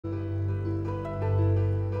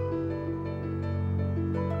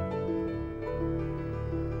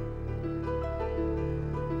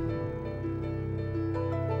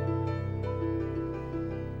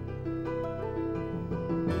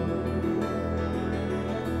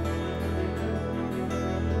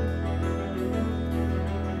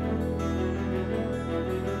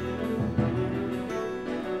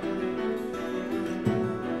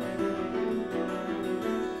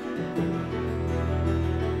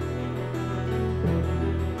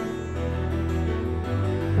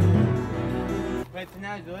Wait,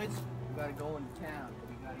 tonight, Zoids, we gotta go into town.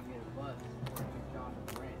 We gotta get a bus to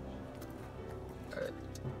John's ranch. Alright.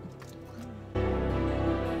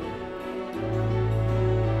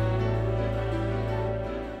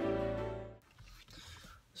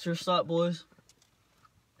 It's your stop, boys.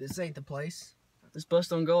 This ain't the place. This bus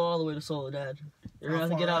don't go all the way to Soledad. You're gonna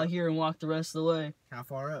have to get out here and walk the rest of the way. How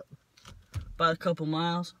far up? About a couple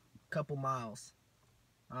miles. Couple miles.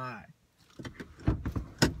 Alright.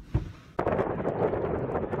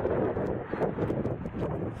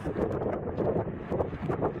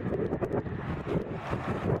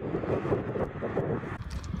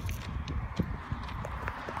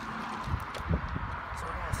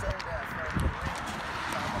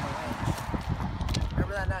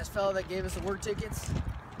 Remember that nice fellow that gave us the work tickets?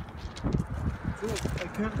 Dude, I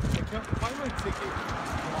can't find my ticket.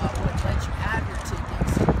 Well, I wouldn't let you have your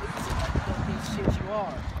tickets and lose it like the dumb piece of shit you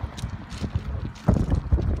are.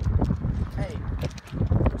 Hey,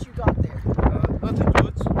 what you got there? Nothing,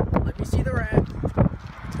 George. Let me see the rat.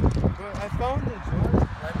 But I found it, George.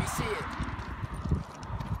 Let me see it.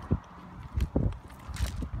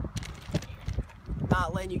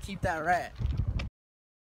 Not letting you keep that rat.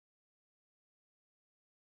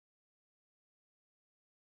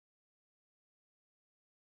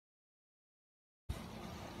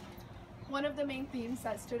 One of the main themes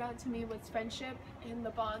that stood out to me was friendship and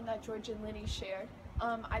the bond that George and Lenny shared.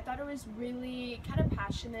 I thought it was really kind of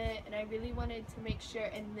passionate, and I really wanted to make sure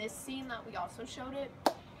in this scene that we also showed it.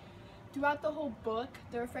 Throughout the whole book,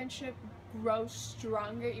 their friendship grows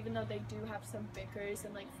stronger. Even though they do have some bickers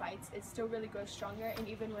and like fights, it still really grows stronger, and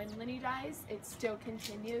even when Lenny dies, it still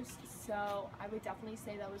continues. So I would definitely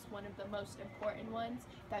say that was one of the most important ones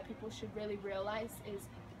that people should really realize is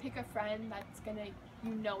pick a friend that's gonna,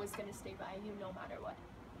 you know, is gonna stay by you no matter what.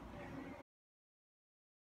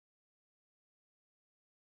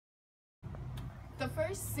 The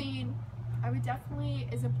first scene, I would definitely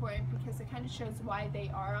is important because it kind of shows why they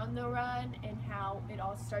are on the run and how it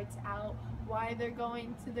all starts out, why they're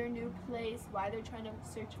going to their new place, why they're trying to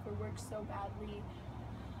search for work so badly.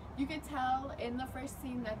 You could tell in the first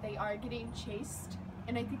scene that they are getting chased,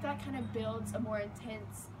 and I think that kind of builds a more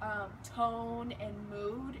intense tone and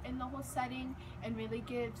mood in the whole setting, and really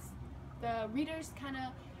gives the readers kind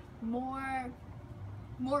of more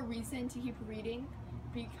reason to keep reading,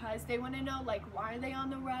 because they want to know, like, why are they on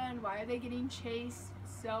the run, why are they getting chased.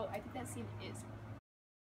 So I think that scene is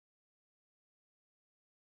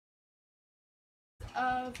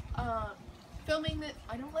of filming the,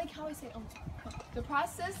 I don't like how I say the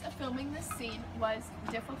process of filming this scene was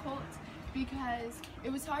difficult because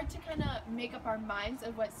it was hard to kind of make up our minds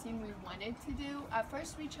of what scene we wanted to do. At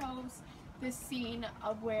first we chose this scene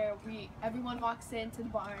of where everyone walks into the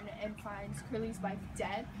barn and finds Curly's wife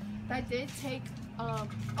dead. That did take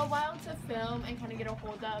a while to film and kind of get a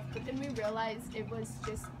hold of, but then we realized it was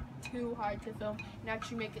just too hard to film and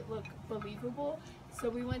actually make it look believable. So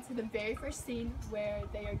we went to the very first scene where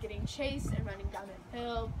they are getting chased and running down a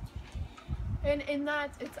hill. And in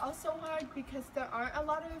that, it's also hard because there aren't a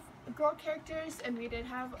lot of girl characters, and we did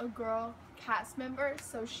have a girl cast member,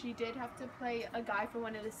 so she did have to play a guy for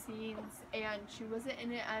one of the scenes, and she wasn't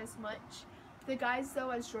in it as much. The guys,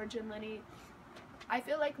 though, as George and Lenny, I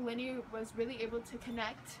feel like Lenny was really able to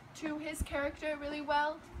connect to his character really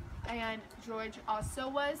well, and George also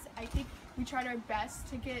was. I think we tried our best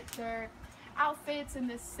to get their outfits in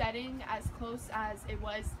this setting as close as it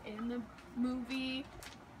was in the movie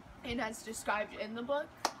and as described in the book.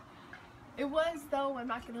 It was, though, I'm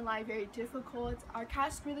not gonna lie, very difficult. Our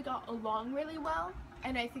cast really got along really well,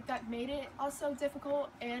 and I think that made it also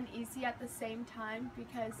difficult and easy at the same time,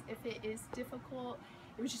 because if it is difficult,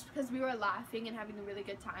 it was just because we were laughing and having a really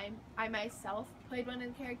good time. I myself played one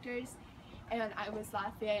of the characters and I was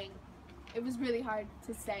laughing. It was really hard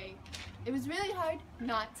to say. It was really hard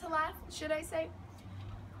not to laugh, should I say.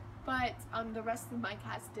 But the rest of my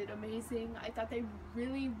cast did amazing. I thought they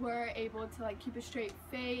really were able to like keep a straight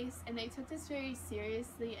face, and they took this very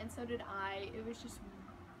seriously, and so did I. It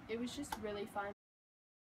was just really fun.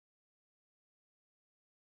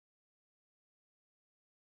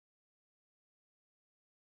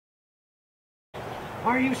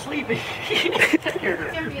 Why are you sleeping?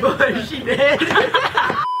 Boy, she dead.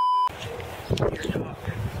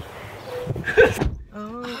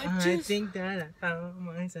 Oh, I think that I found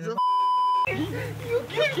myself. You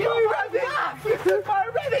kill me right now!